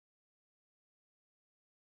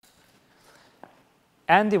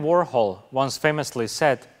Andy Warhol once famously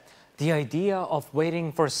said, "The idea of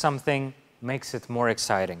waiting for something makes it more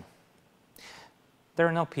exciting." There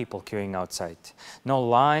are no people queuing outside, no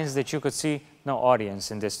lines that you could see, no audience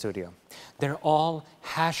in this studio. They're all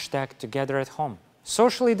hashtagged together at home,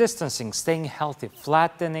 socially distancing, staying healthy,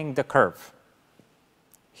 flattening the curve.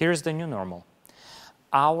 Here's the new normal.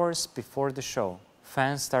 Hours before the show,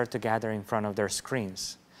 fans start to gather in front of their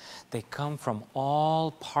screens. They come from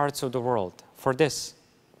all parts of the world for this,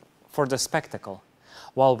 for the spectacle.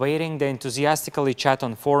 While waiting, they enthusiastically chat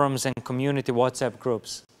on forums and community WhatsApp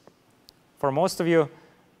groups. For most of you,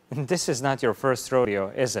 this is not your first rodeo,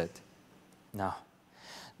 is it? No.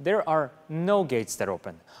 There are no gates that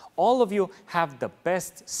open. All of you have the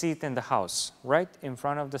best seat in the house, right in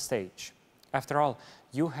front of the stage. After all,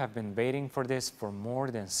 you have been waiting for this for more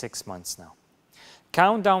than 6 months now.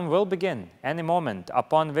 Countdown will begin any moment,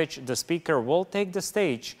 upon which the speaker will take the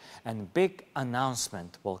stage and big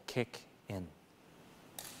announcement will kick in.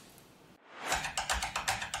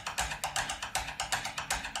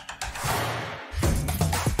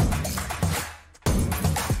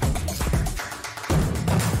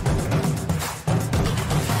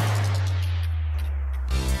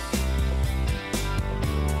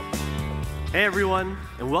 Hey everyone,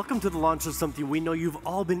 and welcome to the launch of something we know you've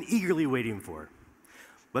all been eagerly waiting for.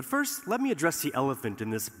 But first, let me address the elephant in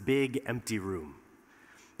this big, empty room.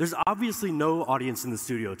 There's obviously no audience in the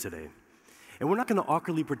studio today, and we're not going to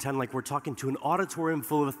awkwardly pretend like we're talking to an auditorium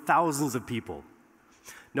full of thousands of people.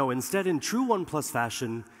 No, instead, in true OnePlus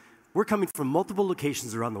fashion, we're coming from multiple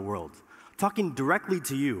locations around the world, talking directly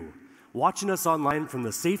to you, watching us online from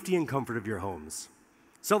the safety and comfort of your homes.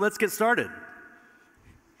 So let's get started.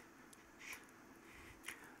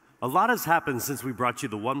 A lot has happened since we brought you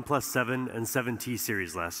the OnePlus 7 and 7T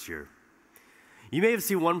series last year. You may have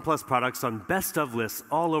seen OnePlus products on best of lists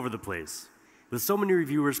all over the place, with so many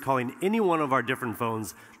reviewers calling any one of our different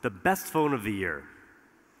phones the best phone of the year.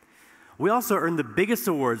 We also earned the biggest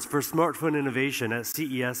awards for smartphone innovation at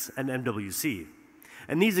CES and MWC,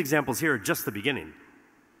 and these examples here are just the beginning.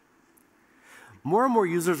 More and more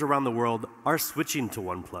users around the world are switching to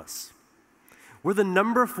OnePlus. We're the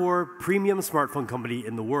 #4 premium smartphone company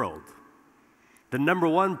in the world, the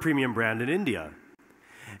 #1 premium brand in India,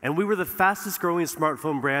 and we were the fastest growing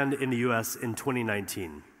smartphone brand in the US in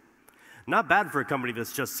 2019. Not bad for a company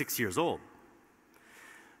that's just 6 years old.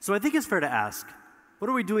 So I think it's fair to ask, what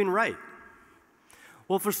are we doing right?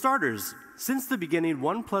 Well, for starters, since the beginning,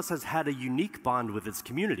 OnePlus has had a unique bond with its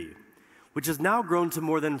community, which has now grown to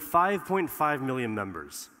more than 5.5 million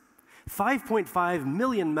members. 5.5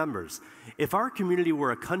 million members. If our community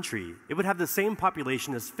were a country, it would have the same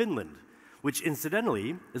population as Finland, which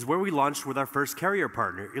incidentally is where we launched with our first carrier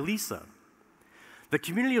partner, Elisa. The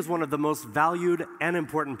community is one of the most valued and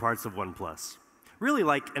important parts of OnePlus, really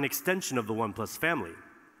like an extension of the OnePlus family.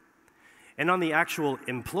 And on the actual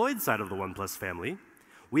employed side of the OnePlus family,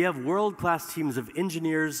 we have world-class teams of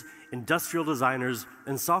engineers, industrial designers,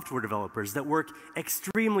 and software developers that work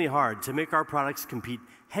extremely hard to make our products compete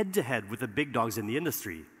head-to-head with the big dogs in the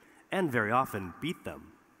industry, and very often beat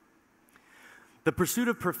them. The pursuit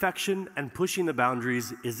of perfection and pushing the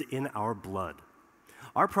boundaries is in our blood.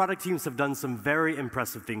 Our product teams have done some very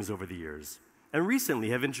impressive things over the years, and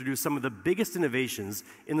recently have introduced some of the biggest innovations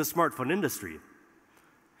in the smartphone industry.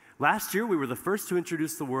 Last year, we were the first to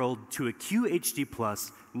introduce the world to a QHD+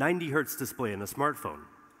 90Hz display in a smartphone.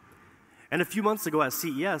 And a few months ago at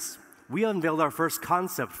CES, we unveiled our first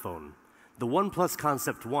concept phone, the OnePlus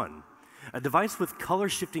Concept One, a device with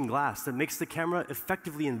color-shifting glass that makes the camera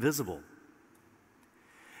effectively invisible.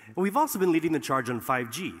 And we've also been leading the charge on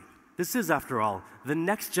 5G. This is, after all, the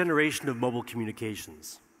next generation of mobile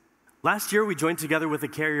communications. Last year, we joined together with the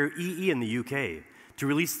carrier EE in the UK to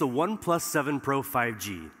release the OnePlus 7 Pro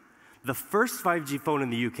 5G, the first 5G phone in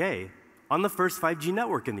the UK on the first 5G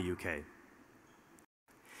network in the UK.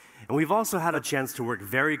 And we've also had a chance to work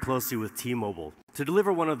very closely with T-Mobile to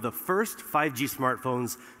deliver one of the first 5G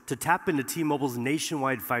smartphones to tap into T-Mobile's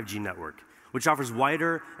nationwide 5G network, which offers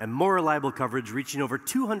wider and more reliable coverage reaching over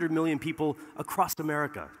 200 million people across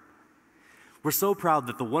America. We're so proud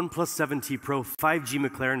that the OnePlus 7T Pro 5G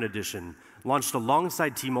McLaren Edition launched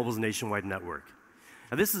alongside T-Mobile's nationwide network.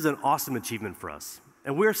 Now, this is an awesome achievement for us,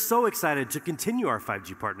 and we're so excited to continue our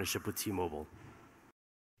 5G partnership with T-Mobile.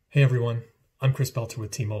 Hey everyone, I'm Chris Belter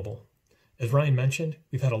with T-Mobile. As Ryan mentioned,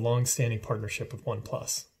 we've had a long-standing partnership with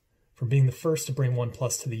OnePlus. From being the first to bring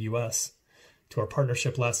OnePlus to the US, to our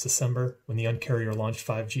partnership last December when the Un-carrier launched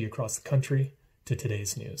 5G across the country, to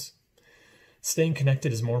today's news. Staying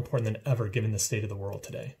connected is more important than ever given the state of the world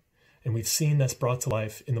today, and we've seen this brought to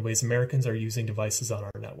life in the ways Americans are using devices on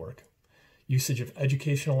our network. usage of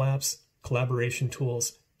educational apps, collaboration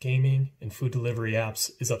tools, gaming, and food delivery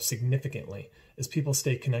apps is up significantly as people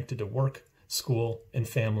stay connected to work, school, and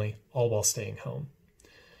family, all while staying home.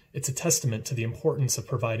 It's a testament to the importance of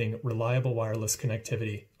providing reliable wireless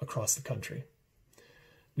connectivity across the country.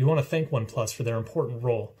 We want to thank OnePlus for their important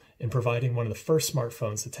role in providing one of the first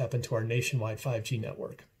smartphones to tap into our nationwide 5G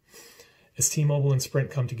network. As T-Mobile and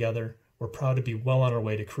Sprint come together, we're proud to be well on our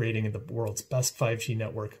way to creating the world's best 5G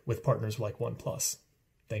network with partners like OnePlus.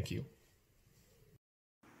 Thank you.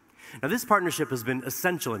 Now, this partnership has been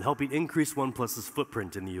essential in helping increase OnePlus's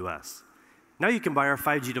footprint in the US. Now you can buy our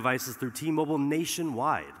 5G devices through T-Mobile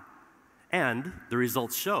nationwide. And the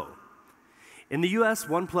results show. In the US,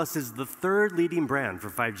 OnePlus is the third leading brand for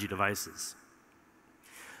 5G devices.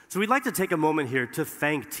 So we'd like to take a moment here to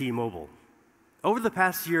thank T-Mobile. Over the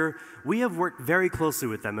past year, we have worked very closely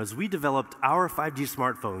with them as we developed our 5G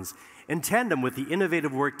smartphones in tandem with the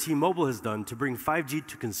innovative work T-Mobile has done to bring 5G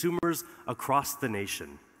to consumers across the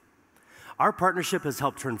nation. Our partnership has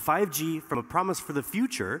helped turn 5G from a promise for the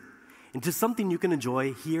future into something you can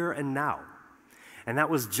enjoy here and now. And that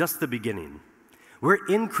was just the beginning. We're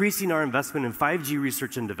increasing our investment in 5G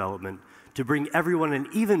research and development to bring everyone an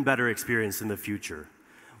even better experience in the future.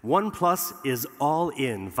 OnePlus is all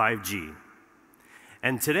in 5G.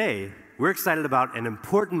 And today, we're excited about an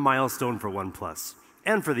important milestone for OnePlus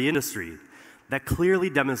and for the industry that clearly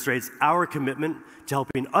demonstrates our commitment to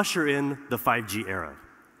helping usher in the 5G era.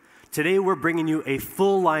 Today, we're bringing you a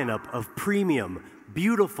full lineup of premium,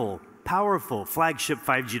 beautiful, powerful flagship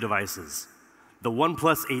 5G devices, the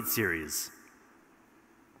OnePlus 8 series.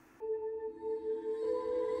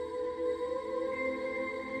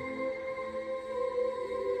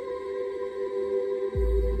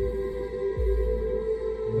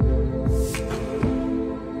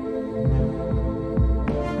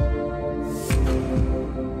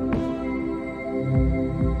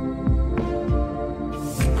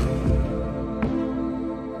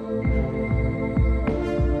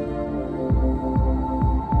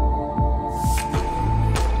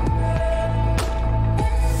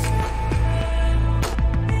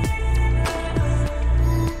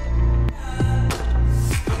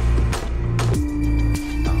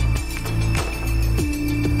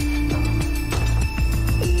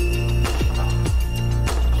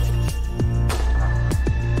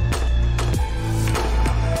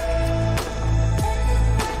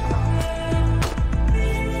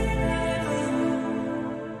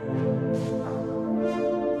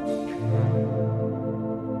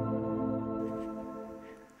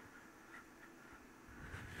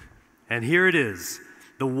 And here it is,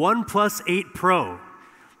 the OnePlus 8 Pro,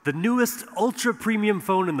 the newest ultra-premium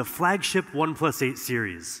phone in the flagship OnePlus 8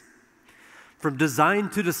 series. From design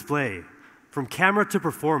to display, from camera to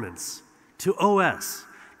performance, to OS,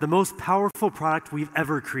 the most powerful product we've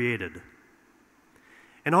ever created.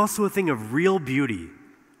 And also a thing of real beauty.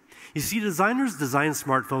 You see, designers design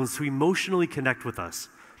smartphones to emotionally connect with us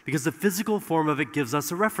because the physical form of it gives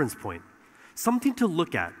us a reference point, something to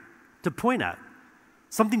look at, to point at,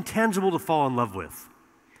 something tangible to fall in love with.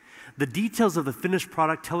 The details of the finished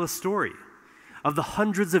product tell a story of the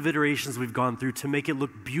hundreds of iterations we've gone through to make it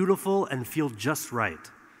look beautiful and feel just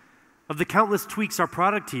right, of the countless tweaks our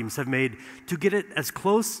product teams have made to get it as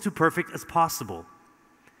close to perfect as possible.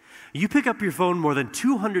 You pick up your phone more than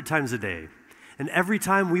 200 times a day, and every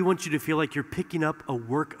time we want you to feel like you're picking up a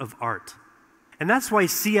work of art. And that's why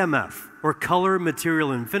CMF, or color,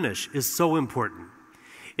 material, and finish, is so important.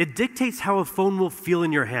 It dictates how a phone will feel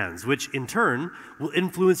in your hands, which in turn will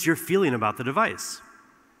influence your feeling about the device.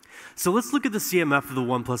 So let's look at the CMF of the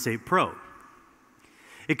OnePlus 8 Pro.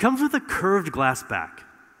 It comes with a curved glass back.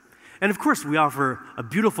 And of course, we offer a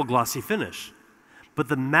beautiful glossy finish. But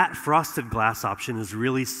the matte frosted glass option is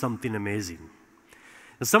really something amazing.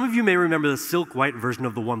 Now, some of you may remember the silk white version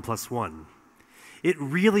of the OnePlus One. It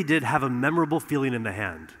really did have a memorable feeling in the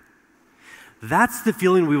hand. That's the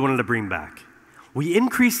feeling we wanted to bring back. We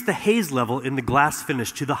increased the haze level in the glass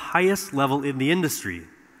finish to the highest level in the industry.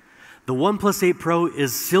 The OnePlus 8 Pro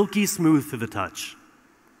is silky smooth to the touch.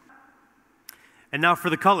 And now for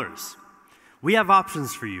the colors. We have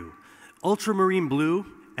options for you, ultramarine blue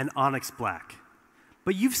and onyx black.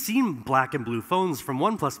 But you've seen black and blue phones from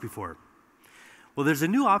OnePlus before. Well, there's a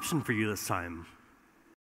new option for you this time.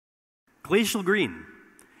 Glacial green.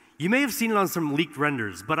 You may have seen it on some leaked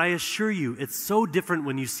renders, but I assure you it's so different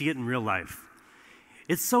when you see it in real life.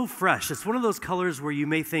 It's so fresh. It's one of those colors where you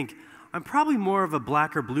may think, I'm probably more of a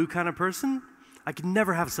black or blue kind of person. I could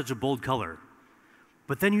never have such a bold color.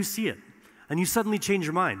 But then you see it, and you suddenly change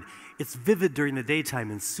your mind. It's vivid during the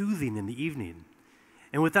daytime and soothing in the evening.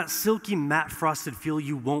 And with that silky matte frosted feel,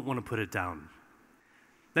 you won't want to put it down.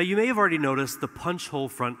 Now, you may have already noticed the punch hole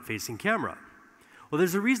front-facing camera. Well,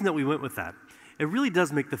 there's a reason that we went with that. It really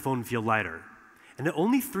does make the phone feel lighter. And at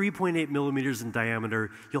only 3.8 millimeters in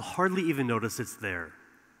diameter, you'll hardly even notice it's there.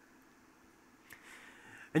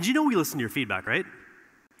 And you know we listen to your feedback, right?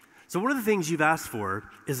 So one of the things you've asked for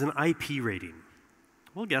is an IP rating.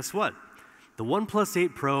 Well, guess what? The OnePlus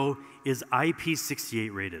 8 Pro is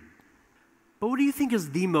IP68 rated. But what do you think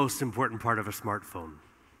is the most important part of a smartphone?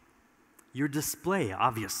 Your display,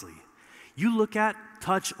 obviously. You look at,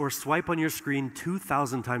 touch, or swipe on your screen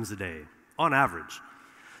 2,000 times a day, on average.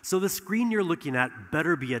 So the screen you're looking at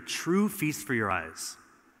better be a true feast for your eyes.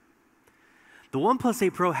 The OnePlus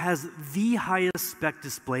 8 Pro has the highest spec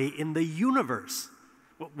display in the universe.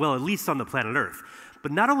 Well, at least on the planet Earth.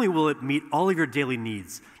 But not only will it meet all of your daily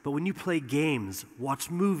needs, but when you play games, watch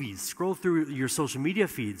movies, scroll through your social media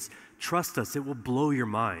feeds, trust us, it will blow your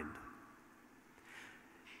mind.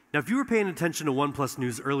 Now, if you were paying attention to OnePlus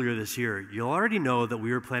news earlier this year, you'll already know that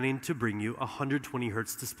we were planning to bring you a 120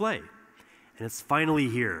 Hz display. And it's finally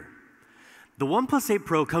here. The OnePlus 8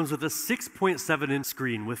 Pro comes with a 6.7-inch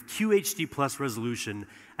screen with QHD Plus resolution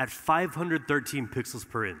at 513 pixels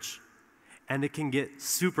per inch. And it can get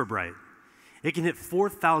super bright. It can hit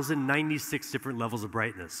 4,096 different levels of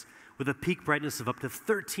brightness, with a peak brightness of up to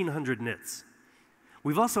 1,300 nits.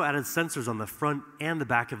 We've also added sensors on the front and the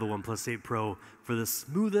back of the OnePlus 8 Pro for the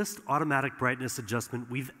smoothest automatic brightness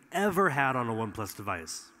adjustment we've ever had on a OnePlus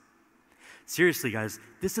device. Seriously, guys,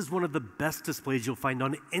 this is one of the best displays you'll find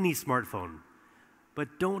on any smartphone.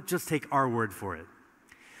 But don't just take our word for it.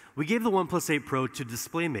 We gave the OnePlus 8 Pro to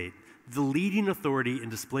DisplayMate, the leading authority in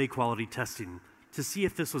display quality testing, to see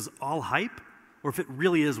if this was all hype or if it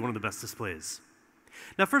really is one of the best displays.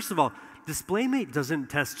 Now, first of all, DisplayMate doesn't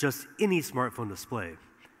test just any smartphone display.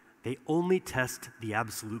 They only test the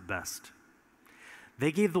absolute best.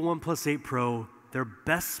 They gave the OnePlus 8 Pro their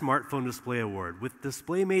Best Smartphone Display Award with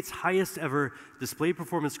DisplayMate's highest ever display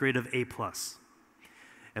performance grade of A+.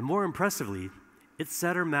 And more impressively, it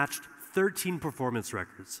set or matched 13 performance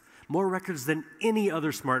records, more records than any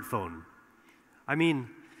other smartphone. I mean,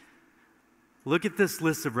 look at this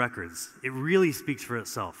list of records. It really speaks for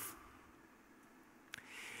itself.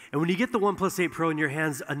 And when you get the OnePlus 8 Pro in your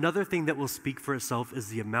hands, another thing that will speak for itself is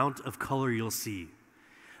the amount of color you'll see.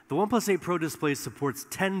 The OnePlus 8 Pro display supports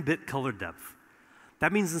 10-bit color depth.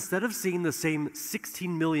 That means instead of seeing the same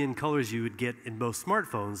 16 million colors you would get in most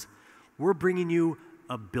smartphones, we're bringing you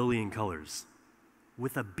 1 billion colors,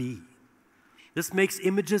 with a B. This makes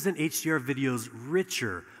images and HDR videos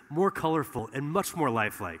richer, more colorful, and much more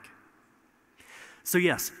lifelike. So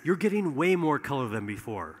yes, you're getting way more color than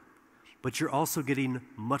before, but you're also getting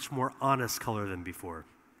much more honest color than before.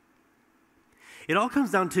 It all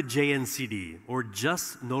comes down to JNCD, or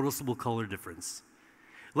just noticeable color difference.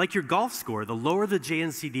 Like your golf score, the lower the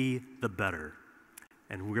JNCD, the better.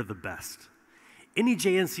 And we're the best. Any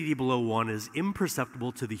JNCD below 1 is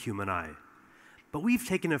imperceptible to the human eye. But we've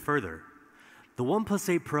taken it further. The OnePlus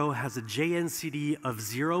 8 Pro has a JNCD of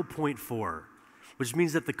 0.4, which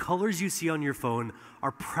means that the colors you see on your phone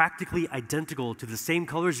are practically identical to the same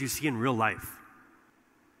colors you see in real life.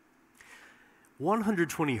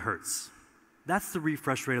 120 Hz. That's the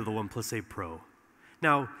refresh rate of the OnePlus 8 Pro.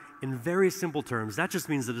 Now, in very simple terms, that just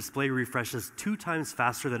means the display refreshes 2 times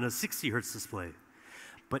faster than a 60 Hz display.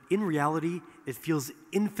 But in reality, it feels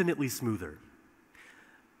infinitely smoother.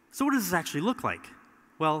 So what does this actually look like?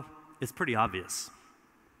 Well, it's pretty obvious.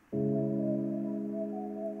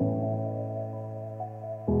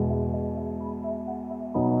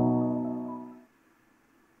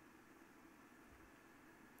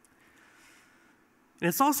 And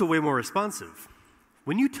it's also way more responsive.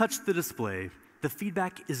 When you touch the display, the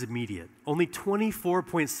feedback is immediate, only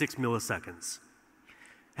 24.6 milliseconds.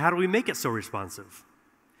 How do we make it so responsive?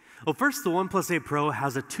 Well, first, the OnePlus 8 Pro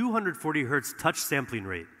has a 240 Hz touch sampling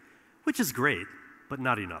rate, which is great, but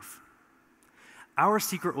not enough. Our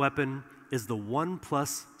secret weapon is the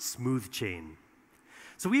OnePlus Smooth Chain.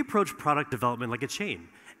 So we approach product development like a chain.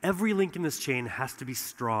 Every link in this chain has to be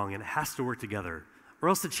strong and it has to work together, or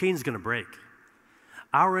else the chain's going to break.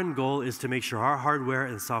 Our end goal is to make sure our hardware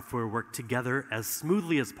and software work together as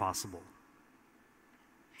smoothly as possible.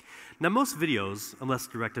 Now, most videos, unless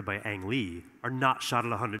directed by Ang Lee, are not shot at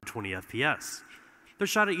 120 FPS. They're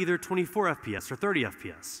shot at either 24 FPS or 30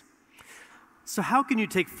 FPS. So how can you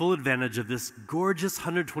take full advantage of this gorgeous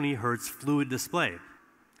 120 Hz fluid display?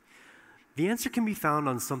 The answer can be found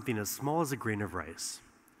on something as small as a grain of rice.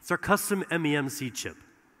 It's our custom MEMC chip.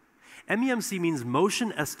 MEMC means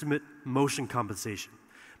motion estimate motion compensation.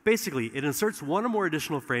 Basically, it inserts one or more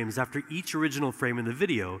additional frames after each original frame in the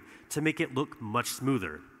video to make it look much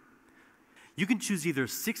smoother. You can choose either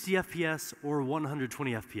 60 FPS or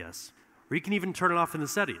 120 FPS, or you can even turn it off in the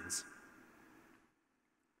settings.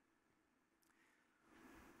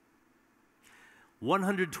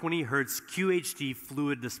 "120Hz QHD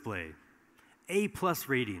fluid display, A+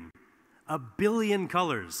 rating, 1 billion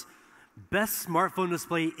colors, best smartphone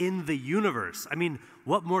display in the universe." I mean,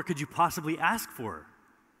 what more could you possibly ask for?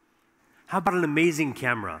 How about an amazing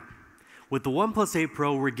camera? With the OnePlus 8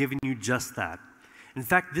 Pro, we're giving you just that. In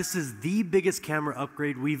fact, this is the biggest camera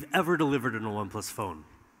upgrade we've ever delivered in a OnePlus phone.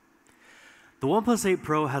 The OnePlus 8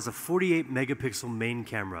 Pro has a 48 megapixel main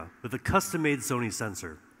camera with a custom-made Sony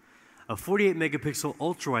sensor, a 48 megapixel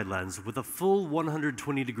ultra-wide lens with a full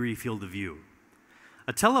 120-degree field of view,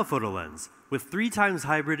 a telephoto lens with 3 times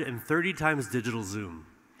hybrid and 30 times digital zoom,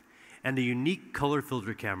 and a unique color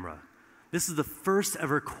filter camera. This is the first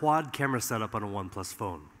ever quad camera setup on a OnePlus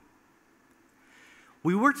phone.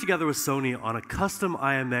 We worked together with Sony on a custom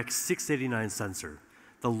IMX689 sensor,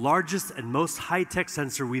 the largest and most high-tech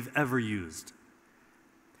sensor we've ever used.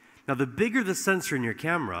 Now, the bigger the sensor in your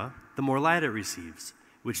camera, the more light it receives,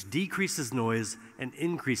 which decreases noise and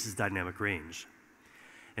increases dynamic range.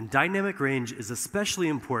 And dynamic range is especially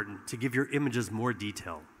important to give your images more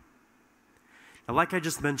detail. Now, like I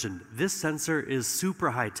just mentioned, this sensor is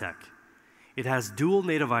super high-tech. It has dual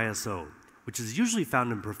native ISO, which is usually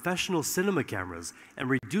found in professional cinema cameras and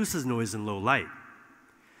reduces noise in low light.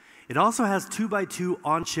 It also has 2x2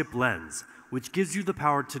 on-chip lens, which gives you the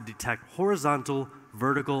power to detect horizontal,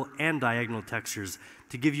 vertical, and diagonal textures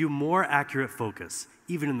to give you more accurate focus,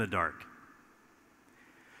 even in the dark.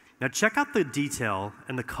 Now check out the detail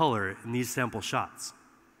and the color in these sample shots.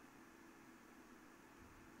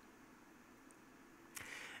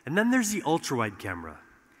 And then there's the ultra-wide camera.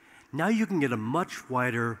 Now you can get a much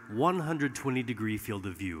wider 120-degree field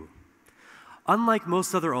of view. Unlike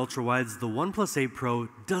most other ultra-wides, the OnePlus 8 Pro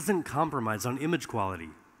doesn't compromise on image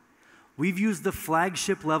quality. We've used the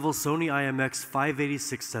flagship level Sony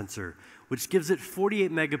IMX586 sensor, which gives it 48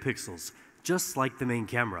 megapixels, just like the main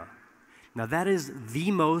camera. Now that is the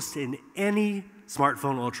most in any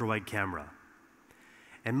smartphone ultra-wide camera.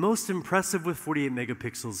 And most impressive with 48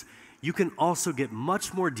 megapixels, you can also get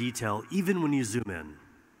much more detail even when you zoom in.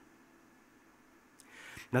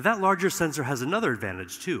 Now that larger sensor has another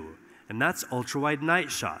advantage too, and that's ultra-wide night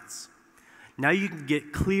shots. Now you can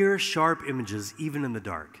get clear, sharp images even in the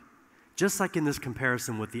dark, just like in this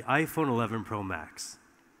comparison with the iPhone 11 Pro Max.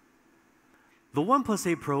 The OnePlus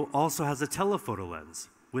 8 Pro also has a telephoto lens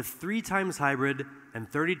with 3 times hybrid and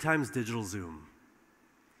 30 times digital zoom.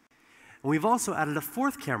 And we've also added a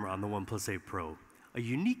 4th camera on the OnePlus 8 Pro, a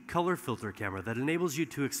unique color filter camera that enables you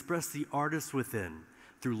to express the artist within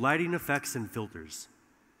through lighting effects and filters.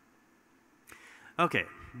 Okay,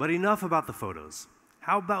 but enough about the photos.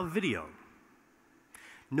 How about video?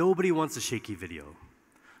 Nobody wants a shaky video.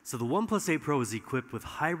 So the OnePlus 8 Pro is equipped with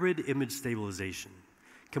hybrid image stabilization,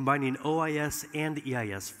 combining OIS and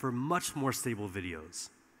EIS for much more stable videos.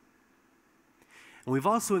 And we've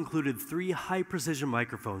also included 3 high-precision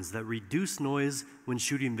microphones that reduce noise when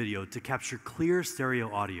shooting video to capture clear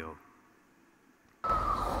stereo audio.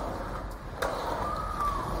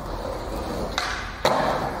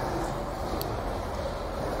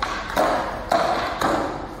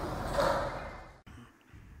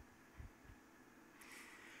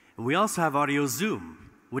 And we also have audio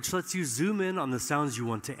zoom, which lets you zoom in on the sounds you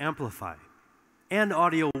want to amplify, and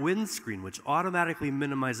audio windscreen, which automatically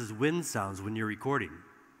minimizes wind sounds when you're recording.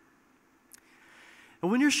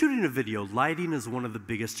 And when you're shooting a video, lighting is one of the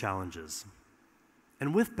biggest challenges.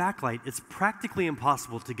 And with backlight, it's practically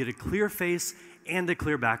impossible to get a clear face and a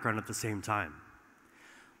clear background at the same time.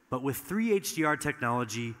 But with 3 HDR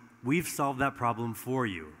technology, we've solved that problem for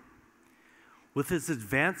you. With its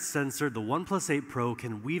advanced sensor, the OnePlus 8 Pro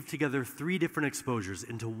can weave together 3 different exposures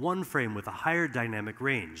into one frame with a higher dynamic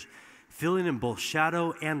range, filling in both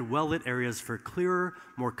shadow and well-lit areas for clearer,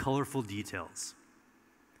 more colorful details.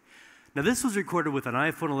 Now this was recorded with an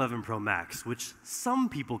iPhone 11 Pro Max, which some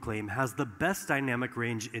people claim has the best dynamic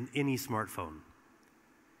range in any smartphone.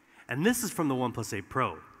 And this is from the OnePlus 8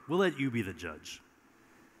 Pro. We'll let you be the judge.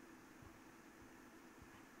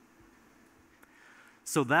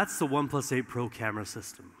 So that's the OnePlus 8 Pro camera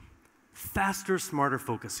system. Faster, smarter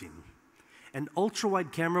focusing. An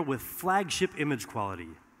ultra-wide camera with flagship image quality.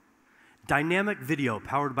 Dynamic video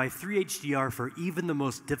powered by 3 HDR for even the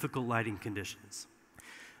most difficult lighting conditions.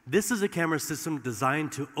 This is a camera system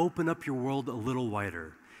designed to open up your world a little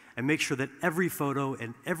wider and make sure that every photo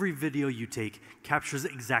and every video you take captures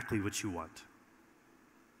exactly what you want.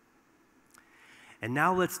 And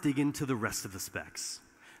now let's dig into the rest of the specs.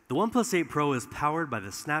 The OnePlus 8 Pro is powered by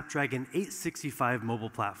the Snapdragon 865 mobile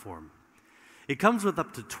platform. It comes with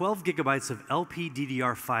up to 12 gigabytes of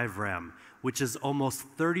LPDDR5 RAM, which is almost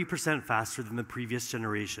 30% faster than the previous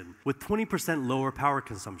generation, with 20% lower power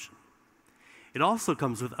consumption. It also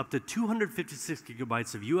comes with up to 256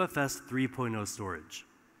 gigabytes of UFS 3.0 storage.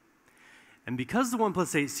 And because the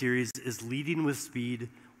OnePlus 8 series is leading with speed,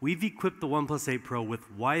 we've equipped the OnePlus 8 Pro with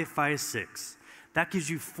Wi-Fi 6. That gives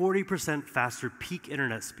you 40% faster peak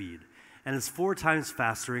internet speed, and is 4 times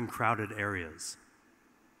faster in crowded areas.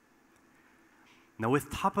 Now,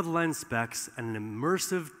 with top-of-the-line specs and an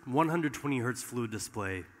immersive 120Hz fluid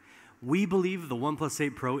display, we believe the OnePlus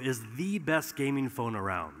 8 Pro is the best gaming phone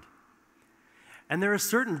around. And there are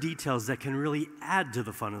certain details that can really add to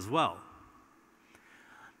the fun as well.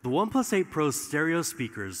 The OnePlus 8 Pro's stereo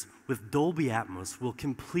speakers with Dolby Atmos will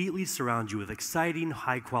completely surround you with exciting,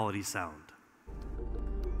 high-quality sound.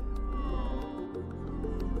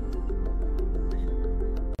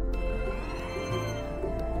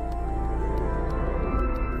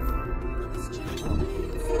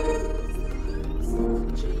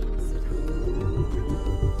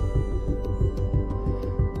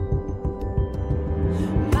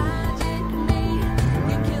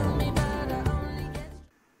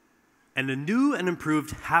 And a new and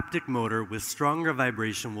improved haptic motor with stronger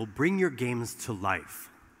vibration will bring your games to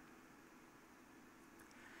life.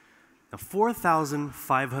 Now,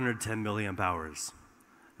 4,510 milliamp hours.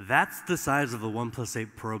 That's the size of the OnePlus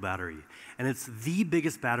 8 Pro battery, and it's the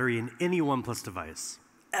biggest battery in any OnePlus device,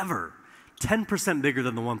 ever. 10% bigger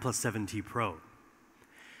than the OnePlus 7T Pro.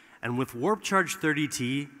 And with Warp Charge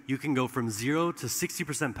 30T, you can go from 0 to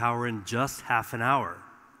 60% power in just half an hour.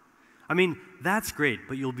 I mean, that's great,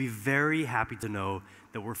 but you'll be very happy to know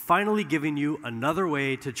that we're finally giving you another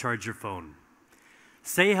way to charge your phone.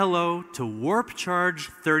 Say hello to Warp Charge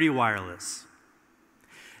 30 Wireless.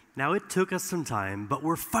 Now, it took us some time, but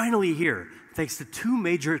we're finally here, thanks to 2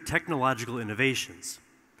 major technological innovations.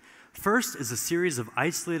 First is a series of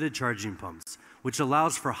isolated charging pumps, which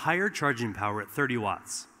allows for higher charging power at 30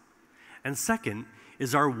 watts. And second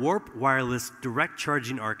is our Warp Wireless direct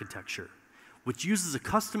charging architecture, which uses a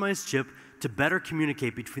customized chip to better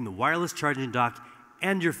communicate between the wireless charging dock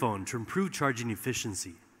and your phone to improve charging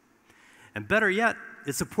efficiency. And better yet,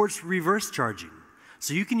 it supports reverse charging,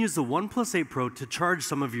 so you can use the OnePlus 8 Pro to charge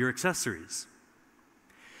some of your accessories.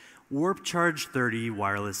 Warp Charge 30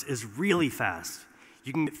 Wireless is really fast.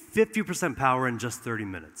 You can get 50% power in just 30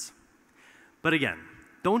 minutes. But again,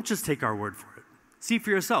 don't just take our word for it. See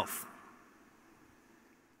for yourself.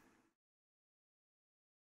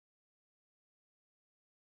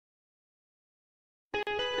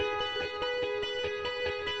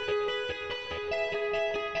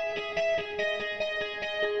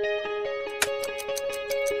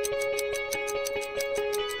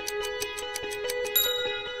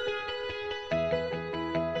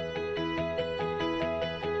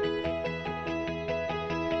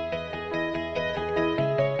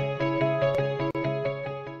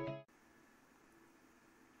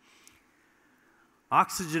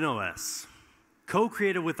 Oxygen OS,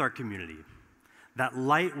 co-created with our community. That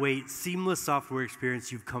lightweight, seamless software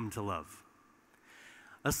experience you've come to love.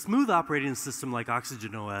 A smooth operating system like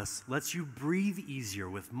Oxygen OS lets you breathe easier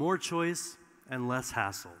with more choice and less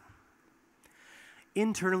hassle.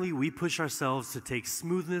 Internally, we push ourselves to take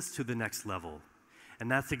smoothness to the next level. And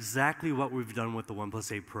that's exactly what we've done with the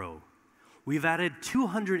OnePlus 8 Pro. We've added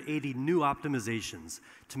 280 new optimizations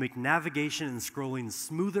to make navigation and scrolling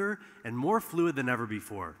smoother and more fluid than ever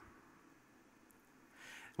before.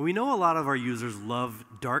 We know a lot of our users love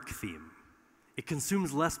dark theme. It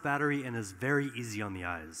consumes less battery and is very easy on the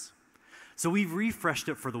eyes. So we've refreshed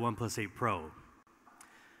it for the OnePlus 8 Pro.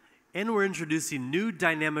 And we're introducing new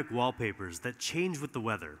dynamic wallpapers that change with the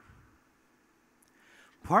weather.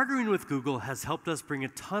 Partnering with Google has helped us bring a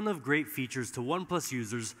ton of great features to OnePlus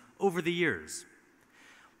users over the years.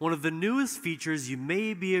 One of the newest features you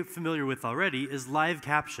may be familiar with already is live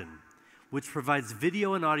caption, which provides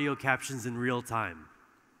video and audio captions in real time.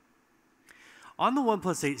 On the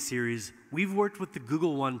OnePlus 8 series, we've worked with the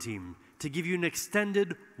Google One team to give you an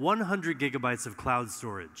extended 100 gigabytes of cloud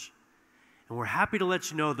storage. And we're happy to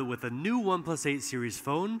let you know that with a new OnePlus 8 series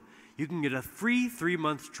phone, you can get a free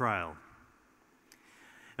 3-month trial.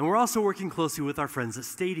 And we're also working closely with our friends at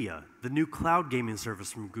Stadia, the new cloud gaming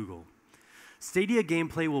service from Google. Stadia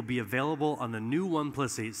gameplay will be available on the new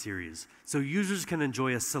OnePlus 8 series, so users can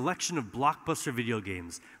enjoy a selection of blockbuster video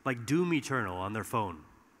games like Doom Eternal on their phone.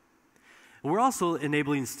 And we're also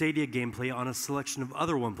enabling Stadia gameplay on a selection of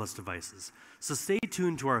other OnePlus devices, so stay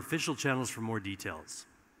tuned to our official channels for more details.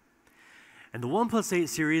 And the OnePlus 8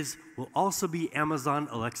 series will also be Amazon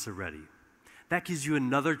Alexa ready. That gives you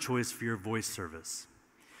another choice for your voice service.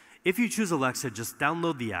 If you choose Alexa, just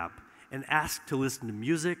download the app and ask to listen to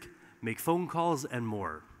music, make phone calls, and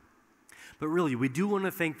more. But really, we do want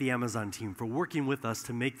to thank the Amazon team for working with us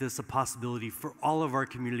to make this a possibility for all of our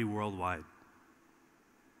community worldwide.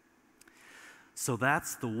 So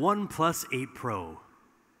that's the OnePlus 8 Pro.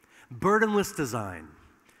 Burdenless design,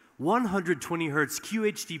 120 Hz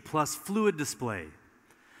QHD Plus fluid display,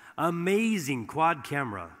 amazing quad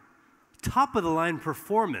camera, top-of-the-line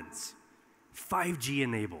performance, 5G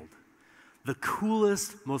enabled, the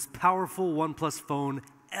coolest, most powerful OnePlus phone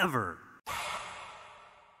ever.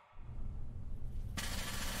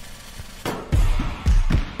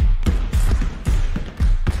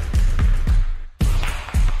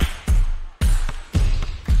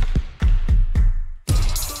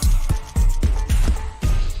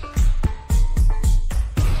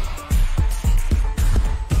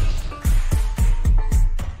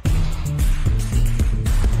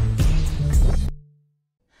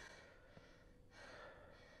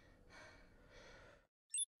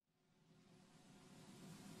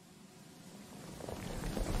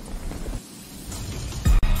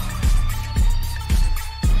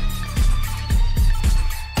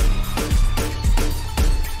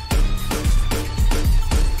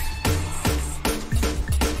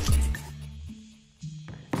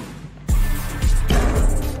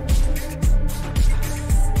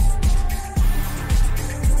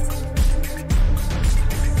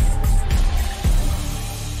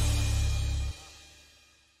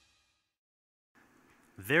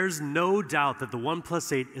 There's no doubt that the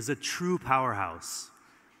OnePlus 8 is a true powerhouse.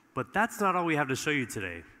 But that's not all we have to show you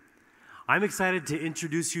today. I'm excited to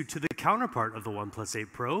introduce you to the counterpart of the OnePlus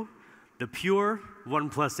 8 Pro, the pure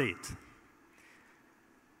OnePlus 8.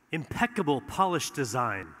 Impeccable polished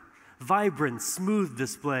design, vibrant, smooth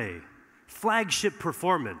display, flagship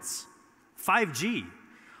performance, 5G,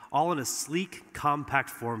 all in a sleek, compact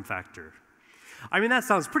form factor. I mean, that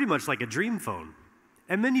sounds pretty much like a dream phone.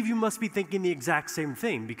 And many of you must be thinking the exact same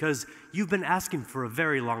thing because you've been asking for a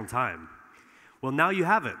very long time. Well, now you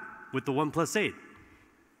have it with the OnePlus 8.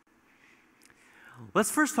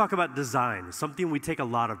 Let's first talk about design, something we take a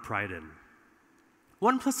lot of pride in.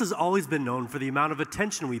 OnePlus has always been known for the amount of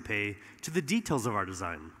attention we pay to the details of our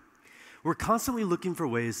design. We're constantly looking for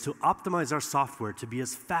ways to optimize our software to be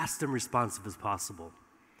as fast and responsive as possible.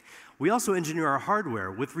 We also engineer our hardware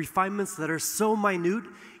with refinements that are so minute,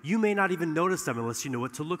 you may not even notice them unless you know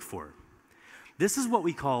what to look for. This is what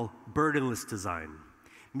we call burdenless design,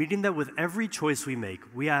 meaning that with every choice we make,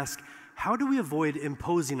 we ask, how do we avoid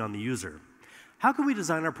imposing on the user? How can we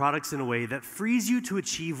design our products in a way that frees you to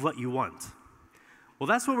achieve what you want? Well,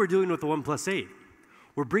 that's what we're doing with the OnePlus 8.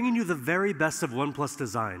 We're bringing you the very best of OnePlus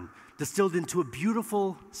design, distilled into a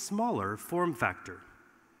beautiful, smaller form factor.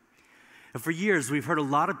 And for years, we've heard a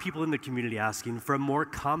lot of people in the community asking for a more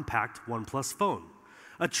compact OnePlus phone,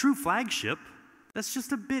 a true flagship that's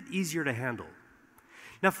just a bit easier to handle.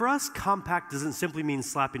 Now, for us, compact doesn't simply mean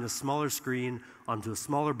slapping a smaller screen onto a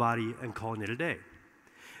smaller body and calling it a day.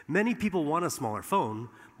 Many people want a smaller phone,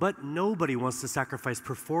 but nobody wants to sacrifice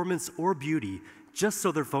performance or beauty just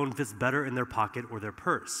so their phone fits better in their pocket or their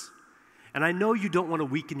purse. And I know you don't want to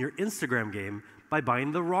weaken your Instagram game by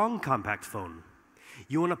buying the wrong compact phone.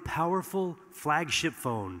 You want a powerful flagship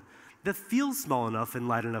phone that feels small enough and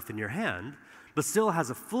light enough in your hand, but still has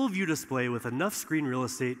a full view display with enough screen real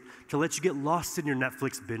estate to let you get lost in your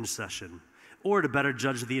Netflix binge session, or to better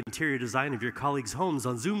judge the interior design of your colleagues' homes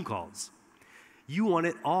on Zoom calls. You want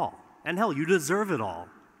it all, and hell, you deserve it all.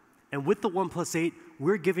 And with the OnePlus 8,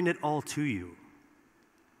 we're giving it all to you.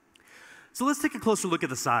 So let's take a closer look at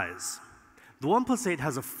the size. The OnePlus 8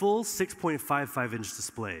 has a full 6.55-inch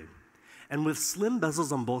display. And with slim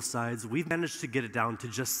bezels on both sides, we've managed to get it down to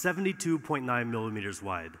just 72.9 millimeters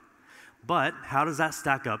wide. But how does that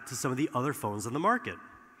stack up to some of the other phones on the market?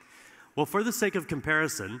 Well, for the sake of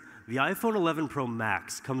comparison, the iPhone 11 Pro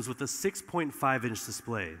Max comes with a 6.5-inch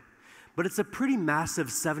display, but it's a pretty massive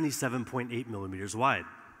 77.8 millimeters wide.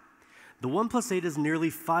 The OnePlus 8 is nearly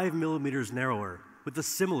 5 millimeters narrower with a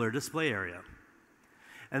similar display area.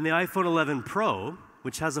 And the iPhone 11 Pro,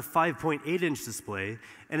 which has a 5.8-inch display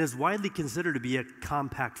and is widely considered to be a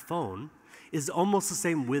compact phone, is almost the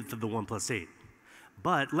same width of the OnePlus 8.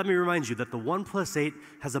 But let me remind you that the OnePlus 8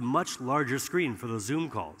 has a much larger screen for those Zoom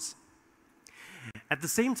calls. At the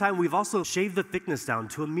same time, we've also shaved the thickness down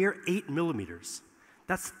to a mere 8 millimeters.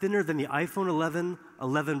 That's thinner than the iPhone 11,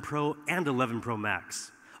 11 Pro, and 11 Pro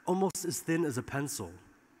Max, almost as thin as a pencil.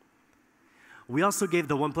 We also gave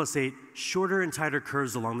the OnePlus 8 shorter and tighter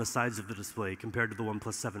curves along the sides of the display compared to the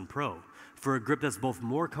OnePlus 7 Pro for a grip that's both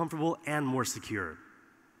more comfortable and more secure.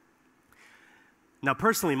 Now,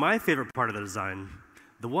 personally, my favorite part of the design,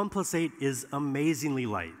 the OnePlus 8 is amazingly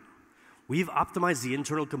light. We've optimized the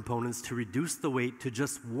internal components to reduce the weight to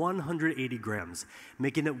just 180 grams,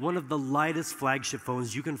 making it one of the lightest flagship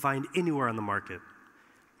phones you can find anywhere on the market.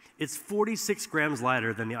 It's 46 grams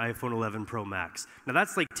lighter than the iPhone 11 Pro Max. Now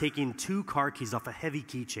that's like taking 2 car keys off a heavy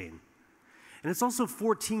keychain. And it's also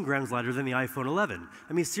 14 grams lighter than the iPhone 11.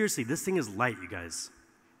 I mean, seriously, this thing is light, you guys.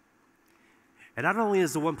 And not only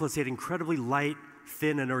is the OnePlus 8 incredibly light,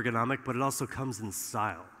 thin, and ergonomic, but it also comes in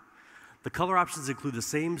style. The color options include the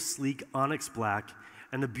same sleek onyx black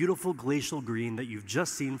and the beautiful glacial green that you've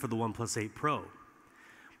just seen for the OnePlus 8 Pro.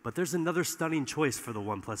 But there's another stunning choice for the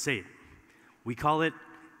OnePlus 8. We call it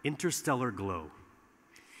Interstellar Glow.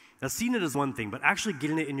 Now, seeing it is one thing, but actually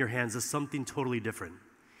getting it in your hands is something totally different.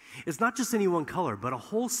 It's not just any one color, but a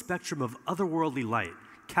whole spectrum of otherworldly light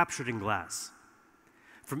captured in glass.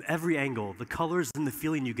 From every angle, the colors and the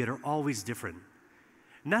feeling you get are always different.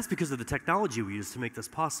 And that's because of the technology we use to make this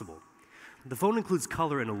possible. The phone includes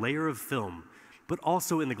color in a layer of film, but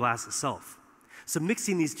also in the glass itself. So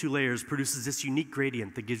mixing these 2 layers produces this unique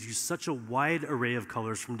gradient that gives you such a wide array of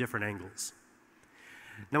colors from different angles.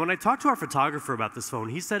 Now, when I talked to our photographer about this phone,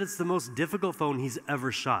 he said it's the most difficult phone he's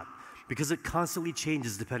ever shot because it constantly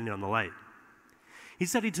changes depending on the light. He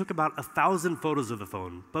said he took about 1,000 photos of the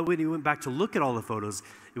phone, but when he went back to look at all the photos,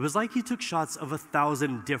 it was like he took shots of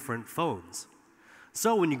 1,000 different phones.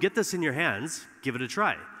 So when you get this in your hands, give it a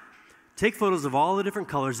try. Take photos of all the different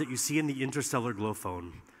colors that you see in the Interstellar Glow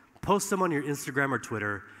phone, post them on your Instagram or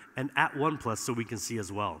Twitter, and at OnePlus so we can see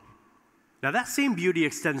as well. Now that same beauty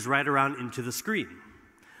extends right around into the screen.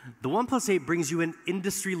 The OnePlus 8 brings you an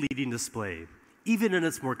industry-leading display, even in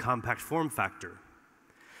its more compact form factor.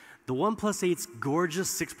 The OnePlus 8's gorgeous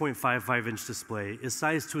 6.55-inch display is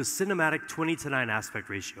sized to a cinematic 20:9 aspect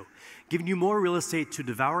ratio, giving you more real estate to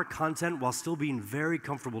devour content while still being very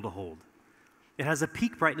comfortable to hold. It has a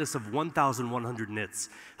peak brightness of 1,100 nits,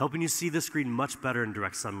 helping you see the screen much better in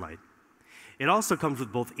direct sunlight. It also comes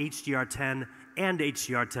with both HDR10 and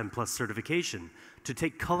HDR10 Plus certification to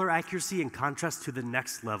take color accuracy and contrast to the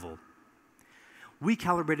next level. We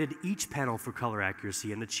calibrated each panel for color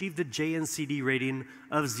accuracy and achieved a JNCD rating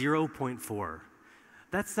of 0.4.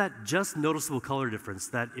 That's that just noticeable color difference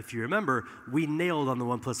that, if you remember, we nailed on the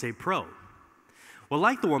OnePlus 8 Pro. Well,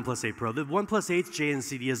 like the OnePlus 8 Pro, the OnePlus 8's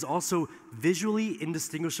JNCD is also visually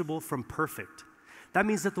indistinguishable from perfect. That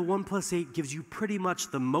means that the OnePlus 8 gives you pretty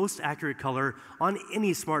much the most accurate color on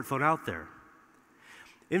any smartphone out there.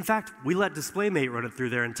 In fact, we let DisplayMate run it through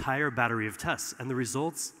their entire battery of tests, and the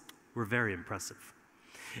results were very impressive.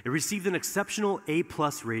 It received an exceptional A+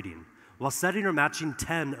 rating, while setting or matching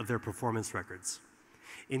 10 of their performance records.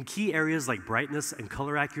 In key areas like brightness and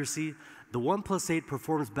color accuracy, the OnePlus 8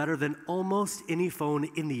 performs better than almost any phone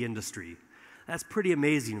in the industry. That's pretty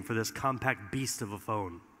amazing for this compact beast of a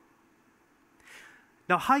phone.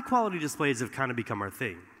 Now, high-quality displays have kind of become our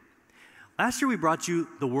thing. Last year, we brought you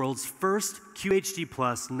the world's first QHD+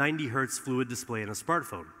 90Hz fluid display in a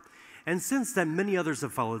smartphone. And since then, many others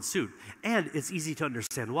have followed suit, and it's easy to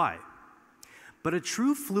understand why. But a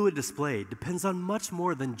true fluid display depends on much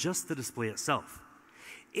more than just the display itself.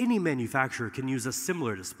 Any manufacturer can use a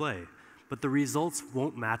similar display, but the results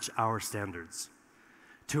won't match our standards.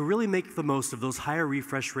 To really make the most of those higher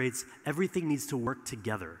refresh rates, everything needs to work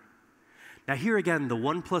together. Now here again, the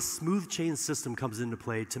OnePlus Smooth Chain system comes into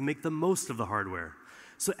play to make the most of the hardware.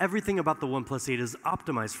 So everything about the OnePlus 8 is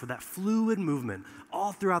optimized for that fluid movement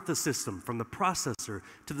all throughout the system, from the processor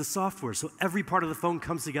to the software, so every part of the phone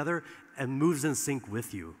comes together and moves in sync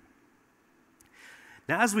with you.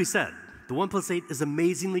 Now, as we said, the OnePlus 8 is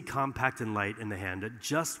amazingly compact and light in the hand at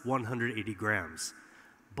just 180 grams.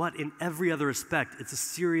 But in every other respect, it's a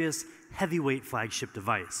serious, heavyweight flagship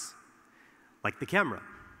device, like the camera.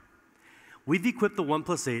 We've equipped the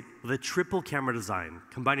OnePlus 8 with a triple camera design,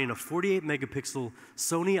 combining a 48-megapixel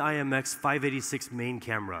Sony IMX586 main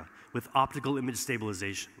camera with optical image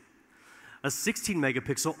stabilization, a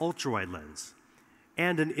 16-megapixel ultra-wide lens,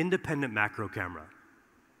 and an independent macro camera.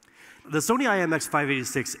 The Sony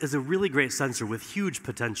IMX586 is a really great sensor with huge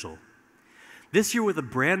potential. This year, with a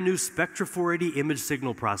brand new Spectra 480 image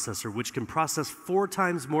signal processor, which can process 4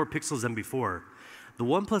 times more pixels than before, the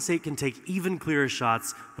OnePlus 8 can take even clearer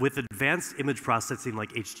shots with advanced image processing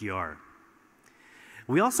like HDR.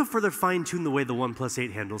 We also further fine-tuned the way the OnePlus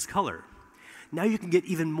 8 handles color. Now you can get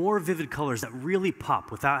even more vivid colors that really pop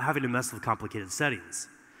without having to mess with complicated settings.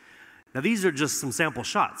 Now these are just some sample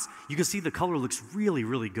shots. You can see the color looks really,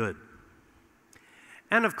 really good.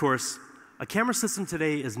 And of course, a camera system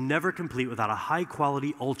today is never complete without a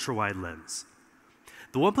high-quality ultra-wide lens.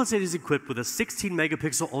 The OnePlus 8 is equipped with a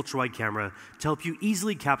 16-megapixel ultra-wide camera to help you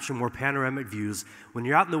easily capture more panoramic views when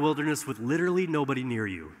you're out in the wilderness with literally nobody near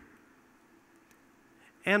you.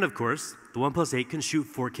 And of course, the OnePlus 8 can shoot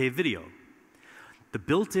 4K video. The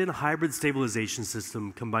built-in hybrid stabilization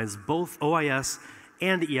system combines both OIS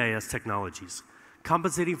and EIS technologies,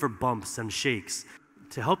 compensating for bumps and shakes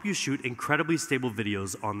to help you shoot incredibly stable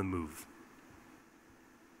videos on the move.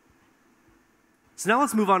 So now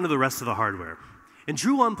let's move on to the rest of the hardware. In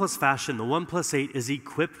true OnePlus fashion, the OnePlus 8 is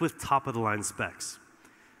equipped with top-of-the-line specs.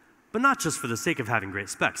 But not just for the sake of having great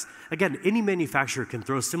specs. Again, any manufacturer can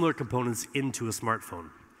throw similar components into a smartphone.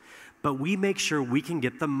 But we make sure we can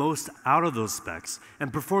get the most out of those specs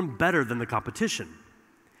and perform better than the competition.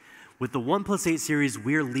 With the OnePlus 8 series,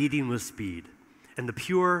 we're leading with speed. And the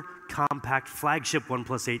pure, compact, flagship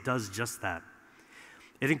OnePlus 8 does just that.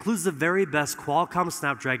 It includes the very best Qualcomm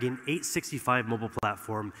Snapdragon 865 mobile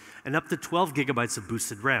platform and up to 12 gigabytes of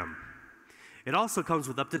boosted RAM. It also comes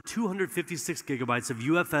with up to 256 gigabytes of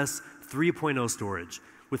UFS 3.0 storage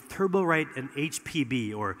with TurboWrite and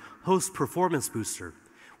HPB, or Host Performance Booster,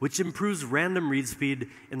 which improves random read speed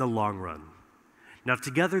in the long run. Now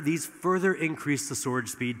together, these further increase the storage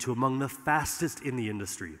speed to among the fastest in the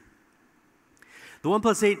industry. The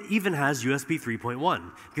OnePlus 8 even has USB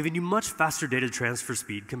 3.1, giving you much faster data transfer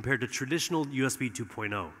speed compared to traditional USB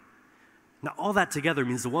 2.0. Now, all that together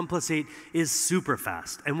means the OnePlus 8 is super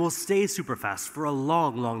fast and will stay super fast for a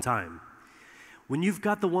long, long time. When you've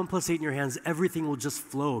got the OnePlus 8 in your hands, everything will just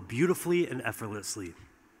flow beautifully and effortlessly.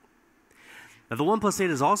 Now, the OnePlus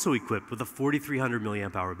 8 is also equipped with a 4,300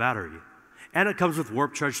 milliamp hour battery, and it comes with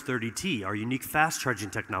Warp Charge 30T, our unique fast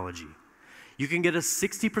charging technology. You can get a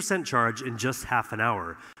 60% charge in just half an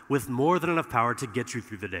hour, with more than enough power to get you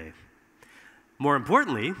through the day. More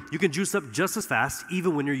importantly, you can juice up just as fast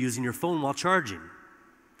even when you're using your phone while charging.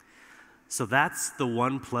 So that's the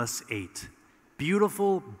OnePlus 8.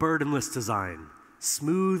 Beautiful, burdenless design,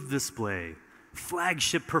 smooth display,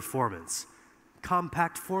 flagship performance,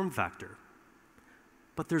 compact form factor.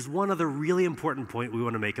 But there's one other really important point we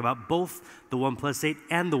want to make about both the OnePlus 8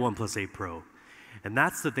 and the OnePlus 8 Pro, and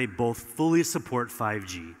that's that they both fully support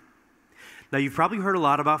 5G. Now, you've probably heard a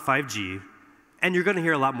lot about 5G, and you're going to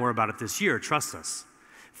hear a lot more about it this year, trust us.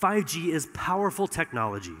 5G is powerful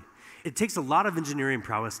technology. It takes a lot of engineering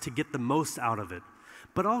prowess to get the most out of it,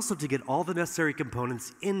 but also to get all the necessary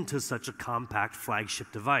components into such a compact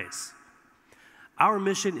flagship device. Our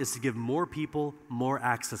mission is to give more people more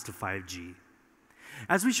access to 5G.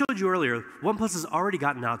 As we showed you earlier, OnePlus has already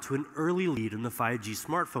gotten out to an early lead in the 5G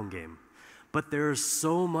smartphone game. But there's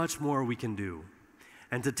so much more we can do.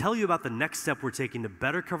 And to tell you about the next step we're taking to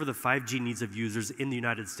better cover the 5G needs of users in the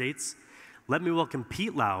United States, let me welcome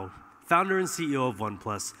Pete Lau, founder and CEO of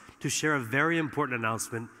OnePlus, to share a very important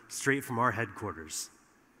announcement straight from our headquarters.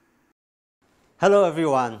 Hello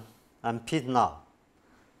everyone, I'm Pete Lau.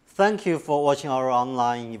 Thank you for watching our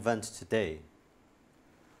online event today.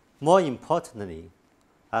 More importantly,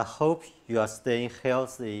 I hope you are staying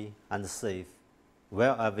healthy and safe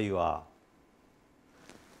wherever you are.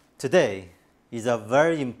 Today is a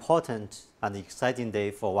very important and exciting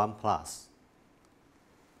day for OnePlus.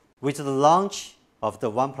 With the launch of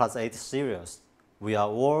the OnePlus 8 series, we are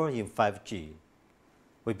all in 5G.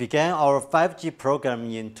 We began our 5G program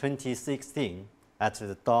in 2016 at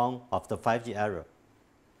the dawn of the 5G era.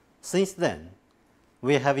 Since then,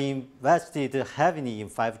 we have invested heavily in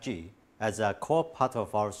 5G as a core part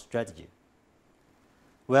of our strategy.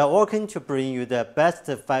 We are working to bring you the best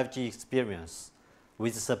 5G experience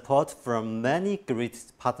with support from many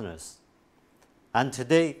great partners. And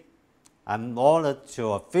today, I'm honored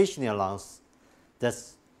to officially announce that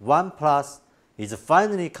OnePlus is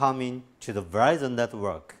finally coming to the Verizon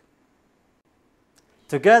network.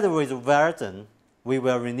 Together with Verizon, we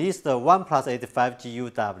will release the OnePlus 8 5G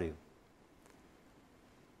UW.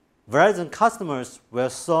 Verizon customers will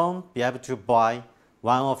soon be able to buy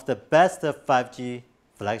one of the best 5G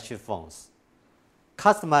flagship phones,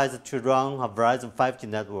 customized to run a Verizon 5G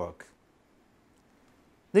network.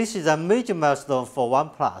 This is a major milestone for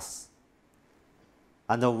OnePlus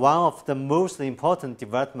and one of the most important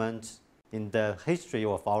developments in the history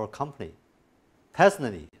of our company.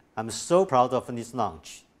 Personally, I'm so proud of this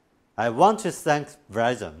launch. I want to thank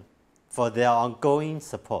Verizon for their ongoing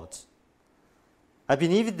support. I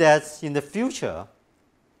believe that in the future,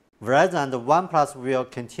 Verizon and OnePlus will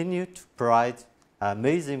continue to provide an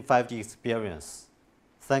amazing 5G experience.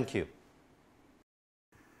 Thank you.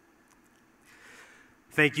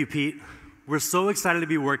 Thank you, Pete. We're so excited to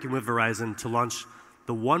be working with Verizon to launch the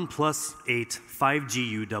the OnePlus 8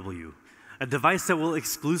 5G UW, a device that will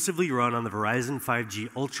exclusively run on the Verizon 5G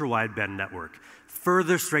ultra-wideband network,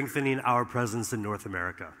 further strengthening our presence in North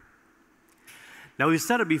America. Now, we've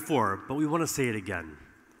said it before, but we want to say it again.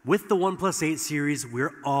 With the OnePlus 8 series,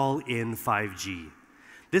 we're all in 5G.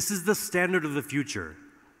 This is the standard of the future,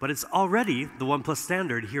 but it's already the OnePlus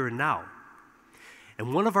standard here and now.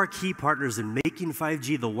 And one of our key partners in making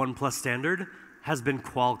 5G the OnePlus standard has been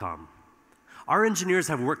Qualcomm. Our engineers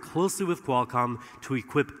have worked closely with Qualcomm to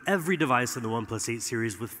equip every device in the OnePlus 8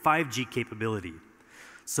 series with 5G capability.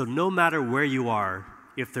 So no matter where you are,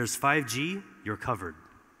 if there's 5G, you're covered.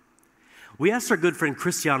 We asked our good friend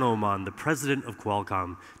Cristiano Oman, the president of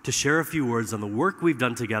Qualcomm, to share a few words on the work we've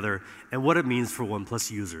done together and what it means for OnePlus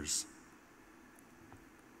users.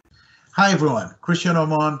 Hi everyone, Cristiano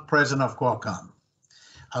Oman, president of Qualcomm.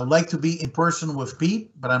 I would like to be in person with Pete,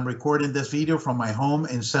 but I'm recording this video from my home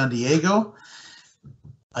in San Diego.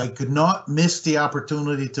 I could not miss the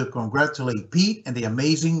opportunity to congratulate Pete and the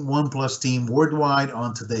amazing OnePlus team worldwide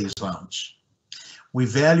on today's launch. We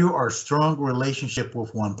value our strong relationship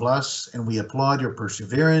with OnePlus, and we applaud your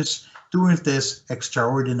perseverance during this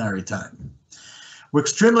extraordinary time. We're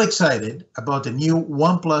extremely excited about the new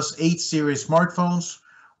OnePlus 8 series smartphones,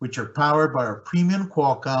 which are powered by our premium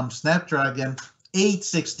Qualcomm Snapdragon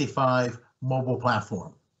 865 mobile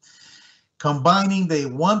platform. Combining the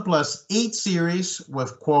OnePlus 8 series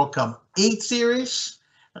with Qualcomm 8 series,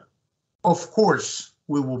 of course,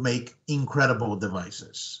 we will make incredible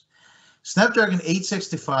devices. Snapdragon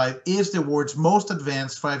 865 is the world's most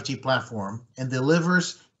advanced 5G platform and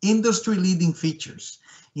delivers industry-leading features,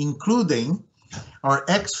 including our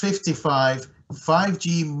X55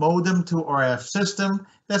 5G modem to RF system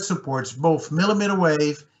that supports both millimeter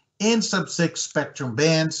wave and sub-6 spectrum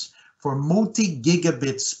bands for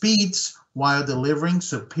multi-gigabit speeds while delivering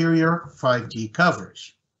superior 5G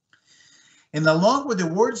coverage. And along with the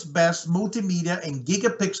world's best multimedia and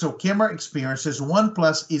gigapixel camera experiences,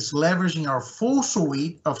 OnePlus is leveraging our full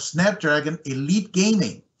suite of Snapdragon Elite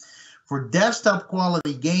Gaming for desktop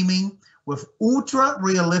quality gaming with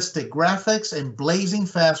ultra-realistic graphics and blazing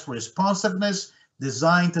fast responsiveness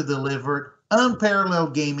designed to deliver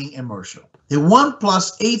unparalleled gaming immersion. The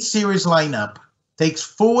OnePlus 8 series lineup takes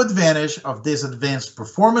full advantage of these advanced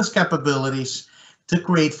performance capabilities to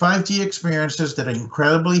create 5G experiences that are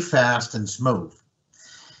incredibly fast and smooth.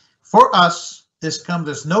 For us, this comes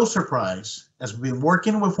as no surprise, as we've been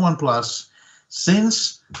working with OnePlus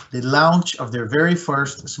since the launch of their very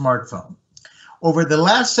first smartphone. Over the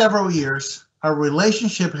last several years, our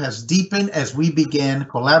relationship has deepened as we began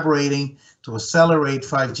collaborating to accelerate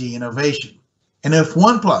 5G innovation. And with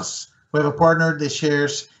OnePlus, we have a partner that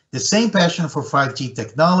shares the same passion for 5G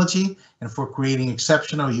technology and for creating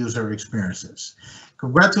exceptional user experiences.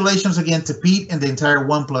 Congratulations again to Pete and the entire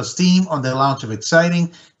OnePlus team on the launch of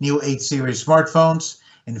exciting new 8 series smartphones,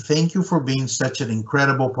 and thank you for being such an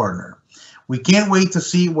incredible partner. We can't wait to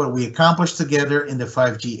see what we accomplish together in the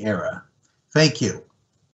 5G era. Thank you.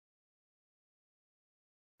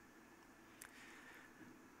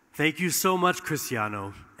 Thank you so much,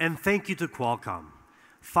 Cristiano, and thank you to Qualcomm.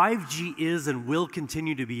 5G is and will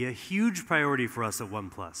continue to be a huge priority for us at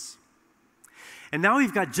OnePlus. And now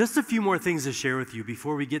we've got just a few more things to share with you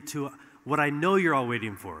before we get to what I know you're all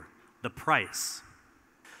waiting for, the price.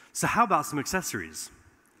 So how about some accessories?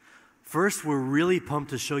 First, we're really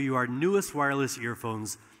pumped to show you our newest wireless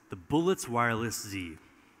earphones, the Bullets Wireless Z.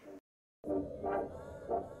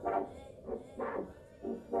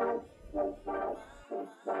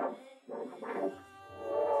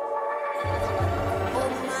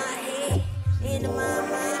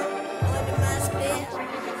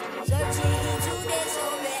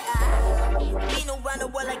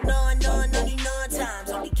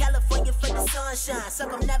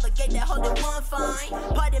 Circumnavigate that whole one fine.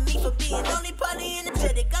 Pardon me for being only partly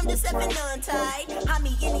energetic. I'm just effing untied. I'm me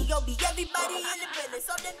in the be everybody in the business.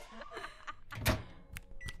 So then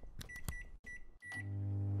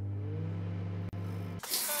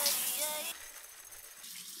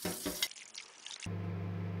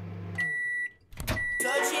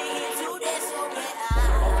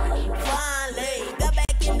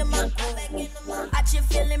I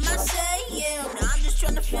just feeling myself, yeah. Now I'm just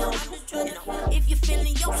trying to feel, if you're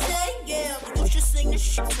feeling yourself, yeah, you should sing this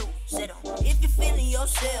shit too. Sit on. If you're feeling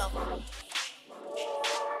yourself.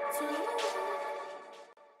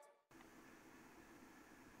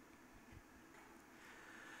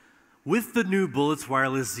 With the new Bullets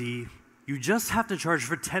Wireless Z, you just have to charge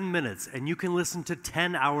for 10 minutes and you can listen to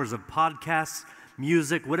 10 hours of podcasts,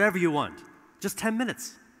 music, whatever you want. Just 10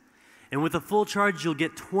 minutes. And with a full charge, you'll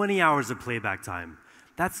get 20 hours of playback time.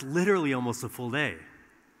 That's literally almost a full day.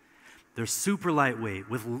 They're super lightweight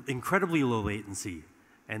with incredibly low latency,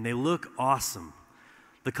 and they look awesome.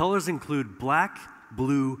 The colors include black,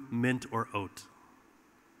 blue, mint, or oat.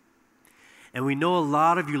 And we know a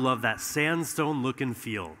lot of you love that sandstone look and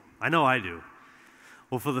feel. I know I do.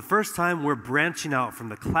 Well, for the first time, we're branching out from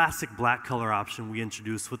the classic black color option we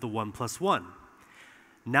introduced with the OnePlus One.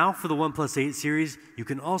 Now for the OnePlus 8 series, you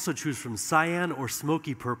can also choose from cyan or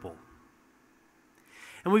smoky purple.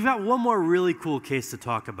 And we've got one more really cool case to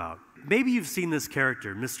talk about. Maybe you've seen this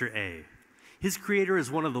character, Mr. A. His creator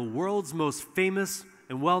is one of the world's most famous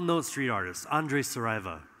and well-known street artists, André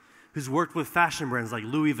Saraiva, who's worked with fashion brands like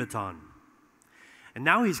Louis Vuitton. And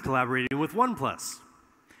now he's collaborating with OnePlus.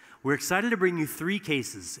 We're excited to bring you 3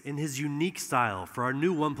 cases in his unique style for our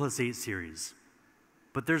new OnePlus 8 series.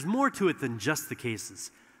 But there's more to it than just the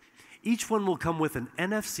cases. Each one will come with an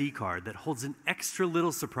NFC card that holds an extra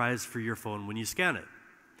little surprise for your phone when you scan it.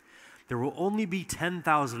 There will only be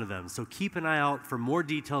 10,000 of them, so keep an eye out for more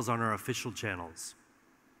details on our official channels.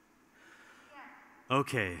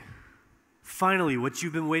 Okay, finally, what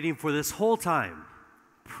you've been waiting for this whole time,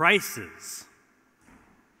 prices.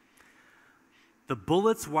 The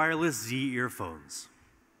Bullets Wireless Z earphones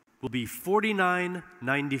will be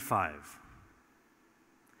 $49.95.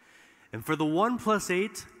 And for the OnePlus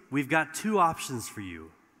 8, we've got 2 options for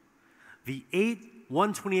you. The 8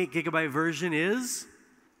 128GB version is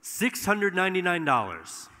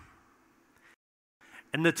 $699.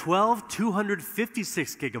 And the 12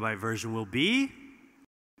 256GB version will be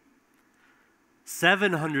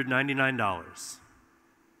 $799.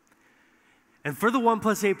 And for the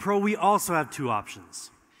OnePlus 8 Pro, we also have 2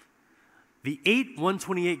 options. The 8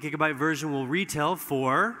 128GB version will retail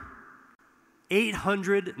for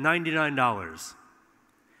 $899.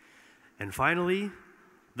 And finally,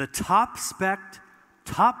 the top spec,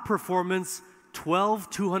 top performance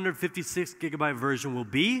 12 256GB version will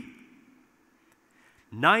be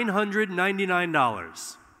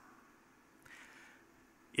 $999.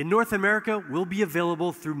 In North America, we'll be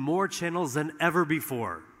available through more channels than ever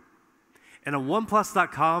before. And on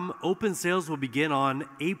OnePlus.com, open sales will begin on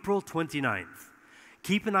April 29th.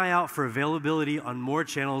 Keep an eye out for availability on more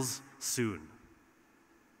channels soon.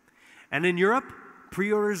 And in Europe,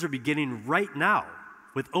 pre-orders are beginning right now,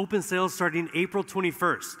 with open sales starting April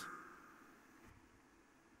 21st.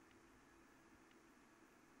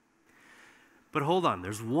 But hold on,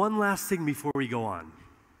 there's one last thing before we go on.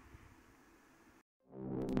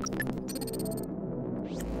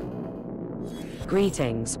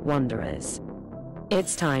 Greetings, wanderers.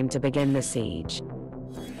 It's time to begin the siege.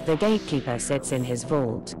 The gatekeeper sits in his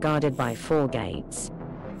vault, guarded by 4 gates,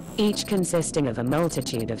 each consisting of a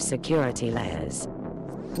multitude of security layers.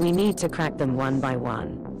 We need to crack them one by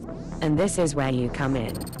one. And this is where you come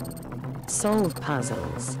in. Solve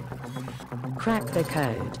puzzles. Crack the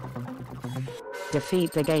code.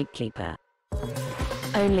 Defeat the gatekeeper.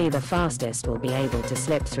 Only the fastest will be able to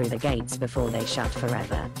slip through the gates before they shut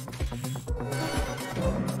forever.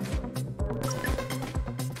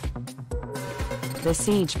 The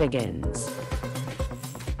siege begins.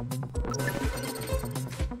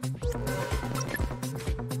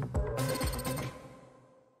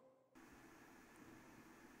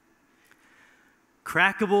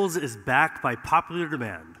 Crackables is back by popular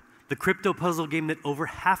demand, the crypto puzzle game that over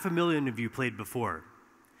 500,000 of you played before.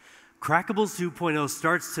 Crackables 2.0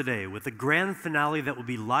 starts today with a grand finale that will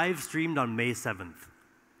be live streamed on May 7th.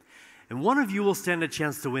 And one of you will stand a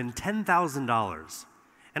chance to win $10,000.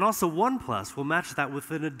 And also OnePlus will match that with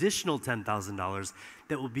an additional $10,000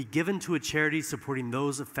 that will be given to a charity supporting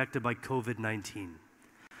those affected by COVID-19.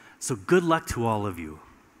 So good luck to all of you.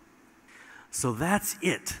 So that's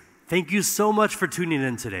it. Thank you so much for tuning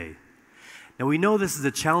in today. Now we know this is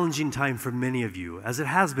a challenging time for many of you, as it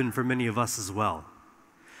has been for many of us as well.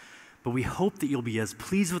 But we hope that you'll be as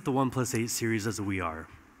pleased with the OnePlus 8 series as we are.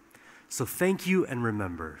 So thank you, and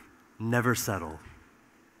remember, never settle.